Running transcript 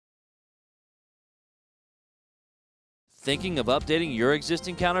Thinking of updating your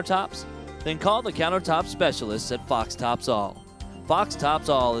existing countertops? Then call the countertop specialists at Fox Tops All. Fox Tops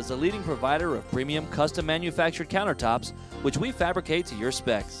All is a leading provider of premium custom manufactured countertops which we fabricate to your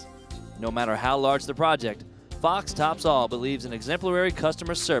specs. No matter how large the project, Fox Tops All believes in exemplary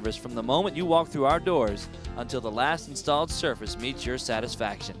customer service from the moment you walk through our doors until the last installed surface meets your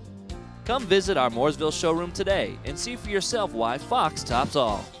satisfaction. Come visit our Mooresville showroom today and see for yourself why Fox Tops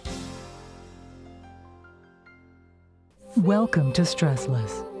All. Welcome to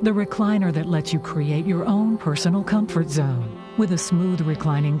Stressless, the recliner that lets you create your own personal comfort zone. With a smooth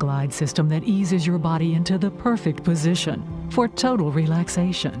reclining glide system that eases your body into the perfect position for total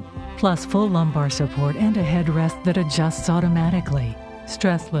relaxation. Plus full lumbar support and a headrest that adjusts automatically.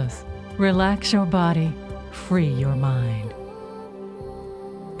 Stressless. Relax your body, free your mind.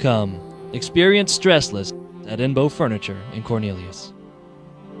 Come, experience Stressless at Inbo Furniture in Cornelius.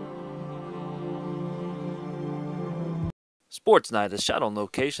 Sportsnight is shot on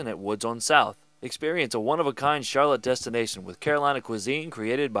location at Woods on South. Experience a one-of-a-kind Charlotte destination with Carolina cuisine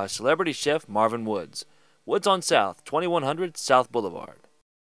created by celebrity chef Marvin Woods. Woods on South, 2100 South Boulevard.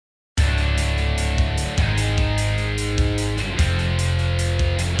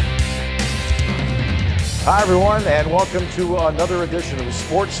 Hi, everyone, and welcome to another edition of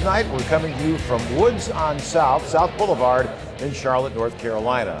Sports Night. We're coming to you from Woods on South, South Boulevard in Charlotte, North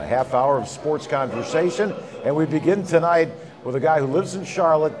Carolina. A half hour of sports conversation, and we begin tonight with a guy who lives in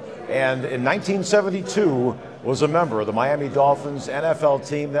Charlotte and in 1972 was a member of the Miami Dolphins NFL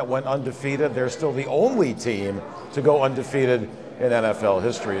team that went undefeated. They're still the only team to go undefeated in NFL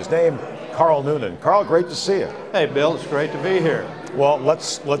history. His name, Karl Noonan. Karl, great to see you. Hey, Bill, it's great to be here. Well,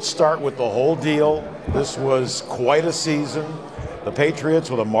 let's start with the whole deal. This was quite a season. The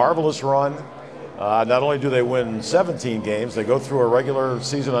Patriots with a marvelous run. Not only do they win 17 games, they go through a regular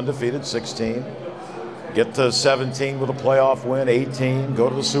season undefeated, 16. Get to 17 with a playoff win, 18, go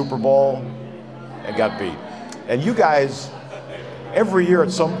to the Super Bowl, and got beat. And you guys, every year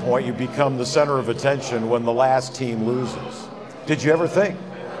at some point, you become the center of attention when the last team loses. Did you ever think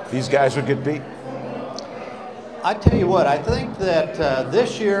these guys would get beat? I tell you what, I think that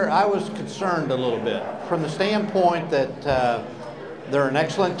this year I was concerned a little bit from the standpoint that they're an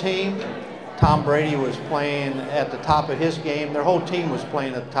excellent team. Tom Brady was playing at the top of his game. Their whole team was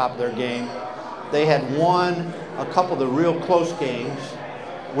playing at the top of their game. They had won a couple of the real close games,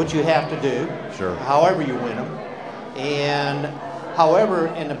 which you have to do, sure, however you win them. And however,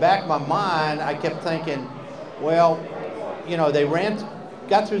 in the back of my mind, I kept thinking, well, you know, they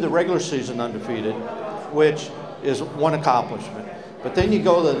got through the regular season undefeated, which is one accomplishment. But then you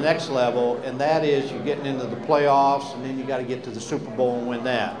go to the next level, and that is you're getting into the playoffs, and then you got to get to the Super Bowl and win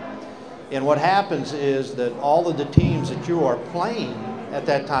that. And what happens is that all of the teams that you are playing at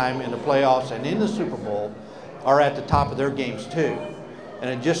that time in the playoffs and in the Super Bowl are at the top of their games too. And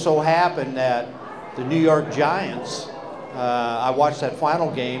it just so happened that the New York Giants, I watched that final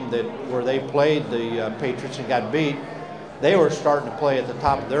game where they played the Patriots and got beat. They were starting to play at the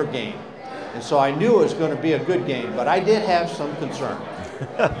top of their game. And so I knew it was going to be a good game, but I did have some concern.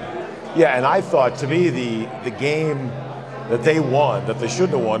 Yeah, and I thought, to me, the game that they won, that they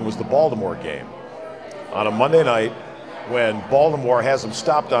shouldn't have won, was the Baltimore game. On a Monday night, when Baltimore has them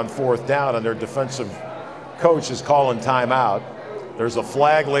stopped on fourth down and their defensive coach is calling timeout, there's a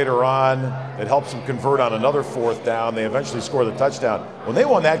flag later on that helps them convert on another fourth down. They eventually score the touchdown. When they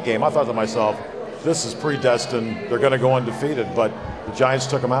won that game, I thought to myself, this is predestined. They're going to go undefeated, but the Giants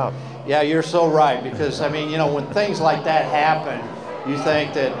took them out. Yeah, you're so right, because, I mean, you know, when things like that happen, you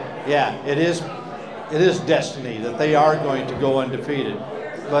think that, yeah, it is destiny that they are going to go undefeated.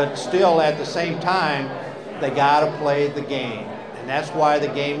 But still, at the same time, they got to play the game. And that's why the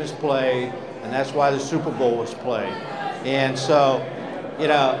game is played, and that's why the Super Bowl was played. And so, you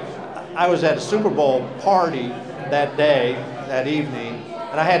know, I was at a Super Bowl party that day, that evening,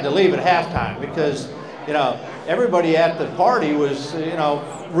 and I had to leave at halftime because, you know, everybody at the party was, you know,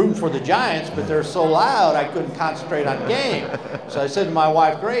 rooting for the Giants, but they're so loud I couldn't concentrate on the game. So I said to my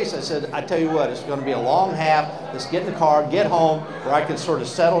wife, Grace, I said, I tell you what, it's going to be a long half. Let's get in the car, get home, where I can sort of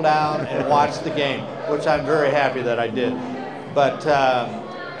settle down and watch the game, which I'm very happy that I did. But,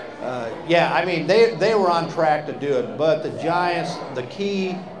 yeah, I mean, they were on track to do it. But the Giants, the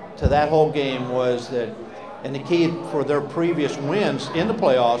key to that whole game was that, and the key for their previous wins in the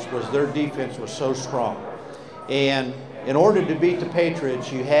playoffs was their defense was so strong. And in order to beat the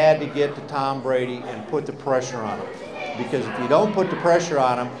Patriots, you had to get to Tom Brady and put the pressure on him. Because if you don't put the pressure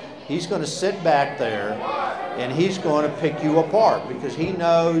on him, he's going to sit back there and he's going to pick you apart because he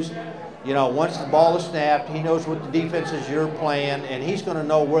knows You know, once the ball is snapped, he knows what the defenses you're playing, and he's going to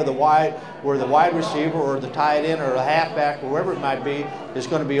know where the wide receiver or the tight end or the halfback, whoever it might be, is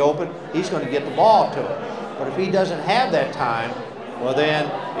going to be open. He's going to get the ball to him. But if he doesn't have that time, well then,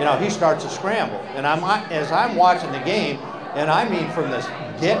 you know, he starts to scramble. And as I'm watching the game, and I mean from the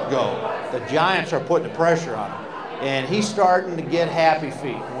get-go, the Giants are putting the pressure on him. And he's starting to get happy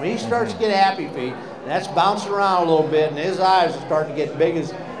feet. When he starts to get happy feet, and that's bouncing around a little bit, and his eyes are starting to get big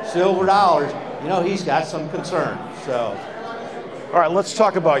as silver dollars, you know, he's got some concern. So, all right, let's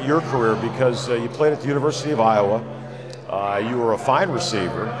talk about your career, because you played at the University of Iowa. You were a fine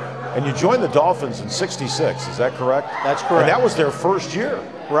receiver, and you joined the Dolphins in '66. Is that correct? That's correct. And that was their first year.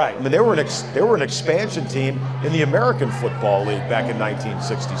 Right. I mean, they were an expansion team in the American Football League back in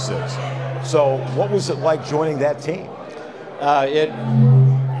 1966. So, what was it like joining that team?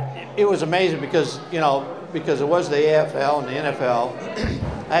 It was amazing because, you know, because it was the AFL and the NFL.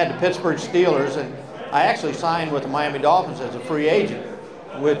 I had the Pittsburgh Steelers, and I actually signed with the Miami Dolphins as a free agent,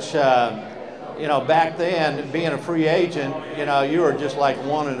 which, you know, back then, being a free agent, you know, you were just like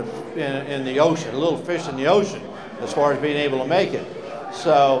one in the ocean, a little fish in the ocean, as far as being able to make it.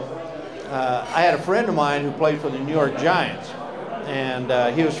 So I had a friend of mine who played for the New York Giants, and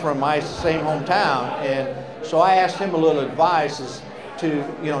he was from my same hometown, and so I asked him a little advice as to,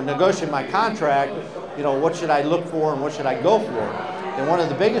 you know, negotiate my contract, you know, what should I look for and what should I go for? And one of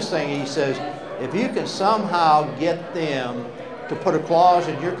the biggest things, he says, if you can somehow get them to put a clause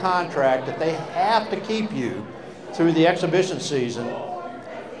in your contract that they have to keep you through the exhibition season,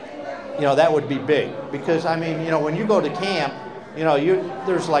 you know, that would be big. Because, I mean, you know, when you go to camp, you know,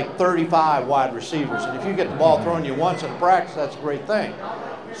 there's like 35 wide receivers, and if you get the ball thrown you once in a practice, that's a great thing.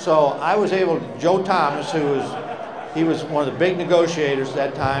 So I was able to, Joe Thomas, he was one of the big negotiators at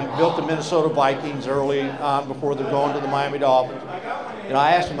that time, built the Minnesota Vikings early on before they're going to the Miami Dolphins. You know,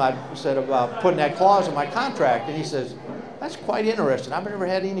 I asked him, I said about putting that clause in my contract, and he says, that's quite interesting. I've never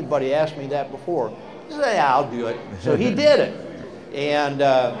had anybody ask me that before. He said, yeah, I'll do it. So he did it. And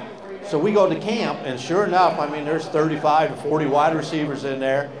so we go to camp, and sure enough, I mean, there's 35 to 40 wide receivers in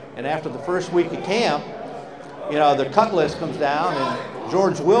there. And after the first week of camp, you know, the cut list comes down, and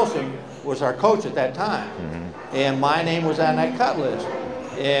George Wilson was our coach at that time. And my name was on that cut list.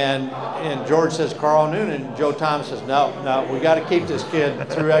 And George says, Karl Noonan. Joe Thomas says, no, we got to keep this kid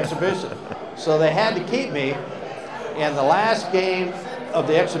through exhibition. So they had to keep me. And the last game of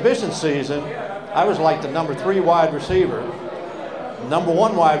the exhibition season, I was like the number 3 wide receiver. Number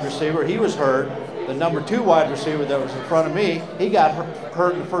 1 wide receiver, he was hurt. The number 2 wide receiver that was in front of me, he got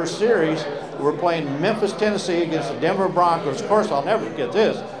hurt in the first series. We were playing Memphis, Tennessee against the Denver Broncos. Of course, I'll never forget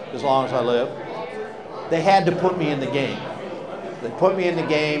this as long as I live. They had to put me in the game. They put me in the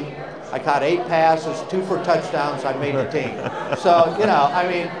game. I caught 8 passes, 2 for touchdowns. I made the team. So, you know, I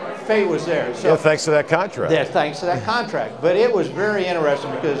mean, fate was there. So, yeah, thanks to that contract. Yeah, thanks to that contract. But it was very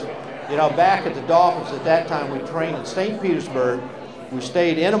interesting because, you know, back at the Dolphins at that time, we trained in St. Petersburg. We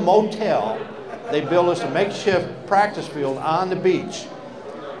stayed in a motel. They built us a makeshift practice field on the beach.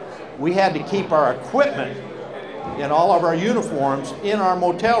 We had to keep our equipment and all of our uniforms in our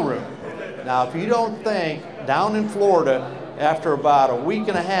motel room. Now, if you don't think down in Florida, after about a week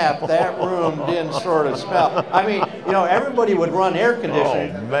and a half, that room didn't sort of smell. I mean, you know, everybody would run air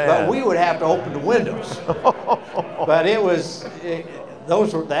conditioning, but we would have to open the windows. But that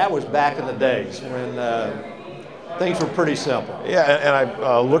was back in the days when things were pretty simple. Yeah, and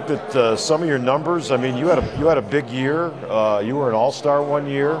I looked at some of your numbers. I mean, you had a big year. You were an All-Star one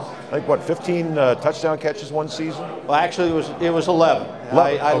year. I think, what, 15 touchdown catches one season? Well, actually, it was 11.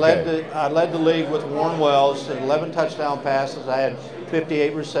 I led the league with Warren Wells, 11 touchdown passes. I had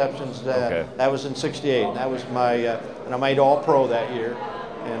 58 receptions. That was in '68. And that was my, and I made All-Pro that year,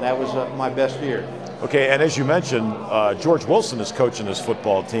 and that was my best year. Okay, and as you mentioned, George Wilson is coaching this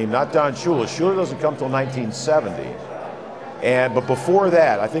football team, not Don Shula. Shula doesn't come till 1970. But before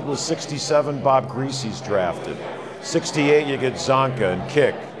that, I think it was '67, Bob Greasy's drafted. '68, you get Zonka and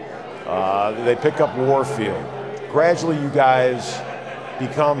Kick. They pick up Warfield. Gradually, you guys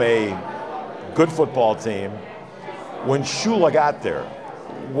become a good football team. When Shula got there,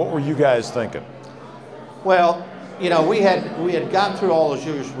 what were you guys thinking? Well, you know, we had gone through all those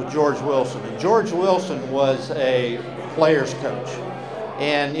years with George Wilson, and George Wilson was a players coach,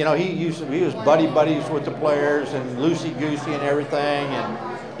 and you know he was buddies with the players and loosey goosey and everything,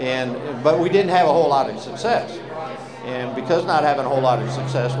 but we didn't have a whole lot of success, and because not having a whole lot of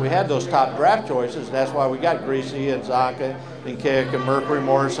success, we had those top draft choices. That's why we got Greasy and Zonka and Kick and Mercury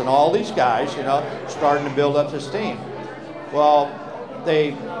Morris and all these guys, you know, starting to build up this team. Well,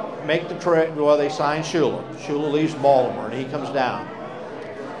 they make the trade. Well, they sign Shula. Shula leaves Baltimore, and he comes down.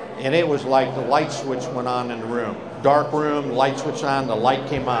 and it was like the light switch went on in the room. Dark room, light switch on, the light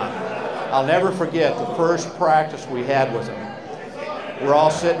came on. I'll never forget the first practice we had with him. We're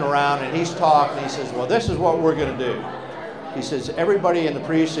all sitting around and he's talking. He says, well, this is what we're going to do. He says, everybody in the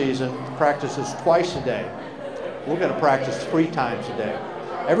preseason practices twice a day. We're going to practice 3 times a day.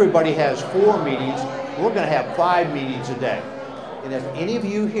 Everybody has 4 meetings. We're going to have 5 meetings a day. And if any of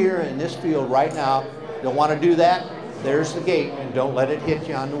you here in this field right now don't want to do that, there's the gate, and don't let it hit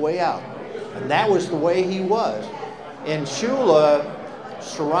you on the way out. And that was the way he was. And Shula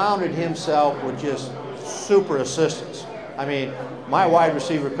surrounded himself with just super assistants. I mean, my wide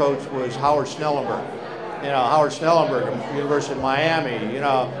receiver coach was Howard Snellenberg. You know, Howard Snellenberg, University of Miami, you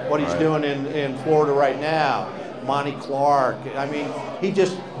know, what he's doing in Florida right now. Monty Clark, I mean,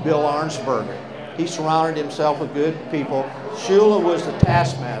 Bill Arnsberger. He surrounded himself with good people. Shula was the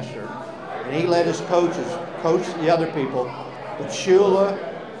taskmaster, and he let his coaches coach the other people. But Shula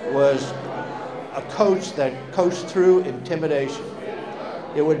was a coach that coached through intimidation.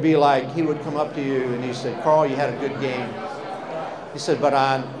 It would be like he would come up to you and he said, Karl, you had a good game. He said, but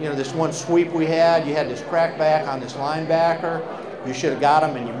on this one sweep we had, you had this crackback on this linebacker. You should have got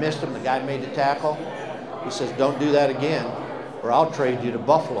him and you missed him. The guy made the tackle. He says, don't do that again, or I'll trade you to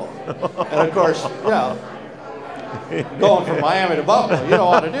Buffalo. And of course, going from Miami to Buffalo, you don't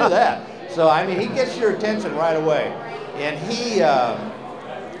want to do that. So, I mean, he gets your attention right away. And he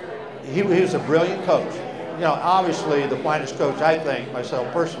was a brilliant coach. Obviously the finest coach, I think,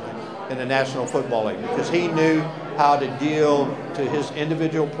 myself personally, in the National Football League, because he knew how to deal to his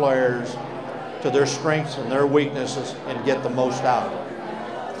individual players, to their strengths and their weaknesses, and get the most out of it.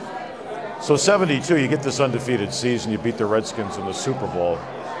 So 72, you get this undefeated season, you beat the Redskins in the Super Bowl.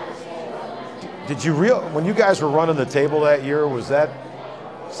 Did you when you guys were running the table that year, was that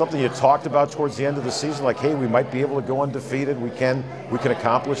something you talked about towards the end of the season? Like, hey, we might be able to go undefeated, we can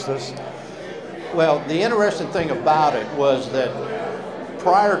accomplish this? Well, the interesting thing about it was that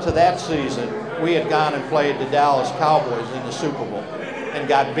prior to that season, we had gone and played the Dallas Cowboys in the Super Bowl and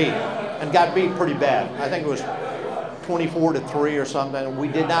got beat pretty bad. I think it was 24-3 or something. We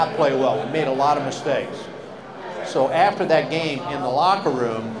did not play well. We made a lot of mistakes. So after that game in the locker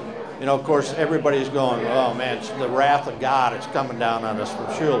room, of course, everybody's going, oh man, it's the wrath of God is coming down on us from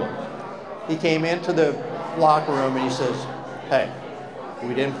Shula. He came into the locker room and he says, hey,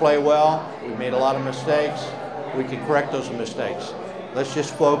 we didn't play well. We made a lot of mistakes. We can correct those mistakes. Let's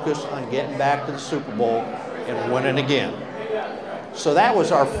just focus on getting back to the Super Bowl and winning again. So that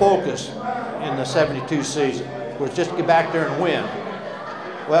was our focus in the 72 season, was just to get back there and win.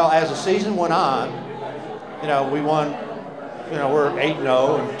 Well, as the season went on, we won, we're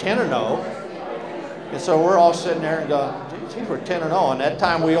 8-0 and 10-0. And so we're all sitting there and going, geez, we're 10-0. And that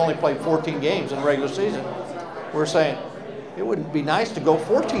time we only played 14 games in the regular season. We're saying, it wouldn't be nice to go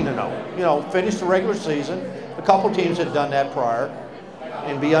 14-0. Finish the regular season. A couple teams had done that prior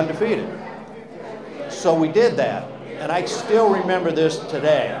and be undefeated. So we did that. And I still remember this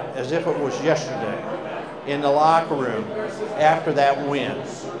today as if it was yesterday in the locker room after that win.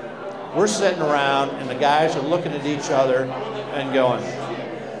 We're sitting around and the guys are looking at each other and going,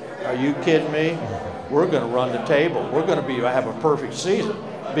 are you kidding me? We're going to run the table. We're going to have a perfect season,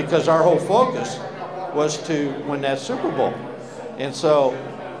 because our whole focus was to win that Super Bowl. And so,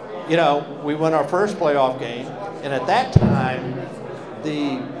 we won our first playoff game, and at that time,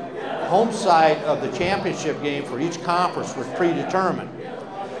 the home site of the championship game for each conference was predetermined.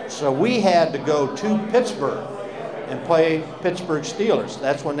 So we had to go to Pittsburgh and play Pittsburgh Steelers.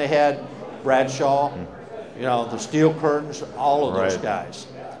 That's when they had Bradshaw, the Steel Curtains, all of those guys.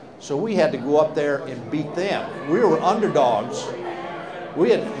 So we had to go up there and beat them. We were underdogs. We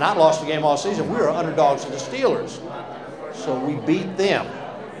had not lost a game all season. We were underdogs to the Steelers. So we beat them.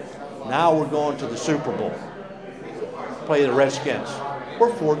 Now we're going to the Super Bowl. Play the Redskins.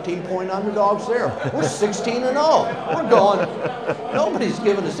 We're 14-point underdogs there. We're 16-0. We're going, nobody's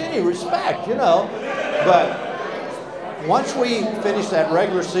giving us any respect, But once we finished that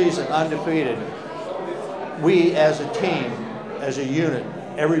regular season undefeated, we as a team, as a unit,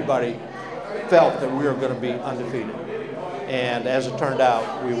 everybody felt that we were going to be undefeated. And as it turned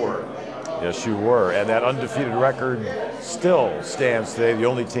out, we were. Yes, you were. And that undefeated record still stands today, the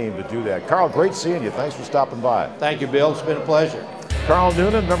only team to do that. Karl, great seeing you. Thanks for stopping by. Thank you, Bill. It's been a pleasure. Karl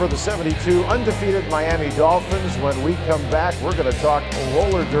Noonan, member of the 72 undefeated Miami Dolphins. When we come back, we're going to talk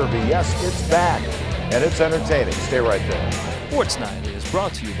roller derby. Yes, it's back, and it's entertaining. Stay right there. Sportsnight is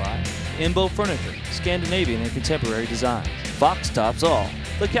brought to you by Inbo Furniture, Scandinavian and Contemporary Design. Fox Tops All,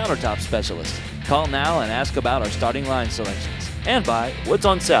 the countertop specialist. Call now and ask about our starting line selections. And by Woods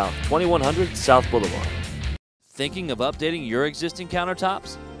on South, 2100 South Boulevard. Thinking of updating your existing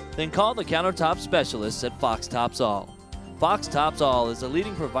countertops? Then call the countertop specialists at Fox Tops All. Fox Tops All is a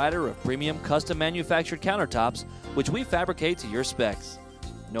leading provider of premium custom manufactured countertops which we fabricate to your specs.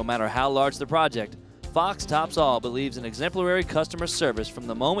 No matter how large the project, Fox Tops All believes in exemplary customer service from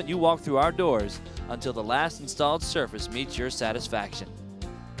the moment you walk through our doors until the last installed surface meets your satisfaction.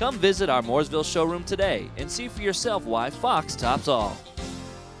 Come visit our Mooresville showroom today and see for yourself why Fox Tops All.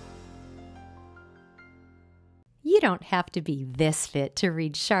 You don't have to be this fit to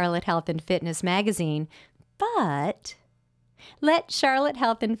read Charlotte Health and Fitness magazine, but let Charlotte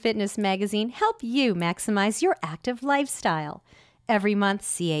Health and Fitness magazine help you maximize your active lifestyle. Every month,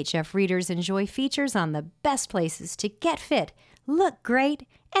 CHF readers enjoy features on the best places to get fit, look great,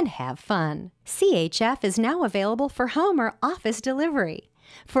 and have fun. CHF is now available for home or office delivery.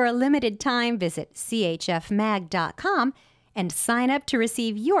 For a limited time, visit chfmag.com and sign up to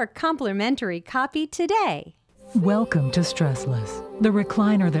receive your complimentary copy today. Welcome to Stressless, the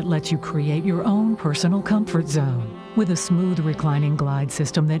recliner that lets you create your own personal comfort zone. With a smooth reclining glide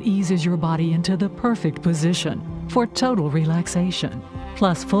system that eases your body into the perfect position for total relaxation.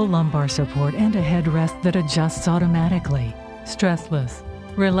 Plus full lumbar support and a headrest that adjusts automatically. Stressless.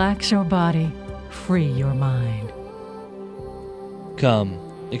 Relax your body, free your mind. Come,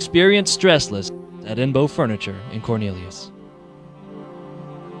 experience Stressless at Inbo Furniture in Cornelius.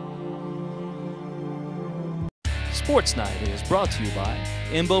 Sportsnight is brought to you by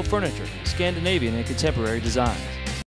Inbo Furniture, Scandinavian and contemporary design.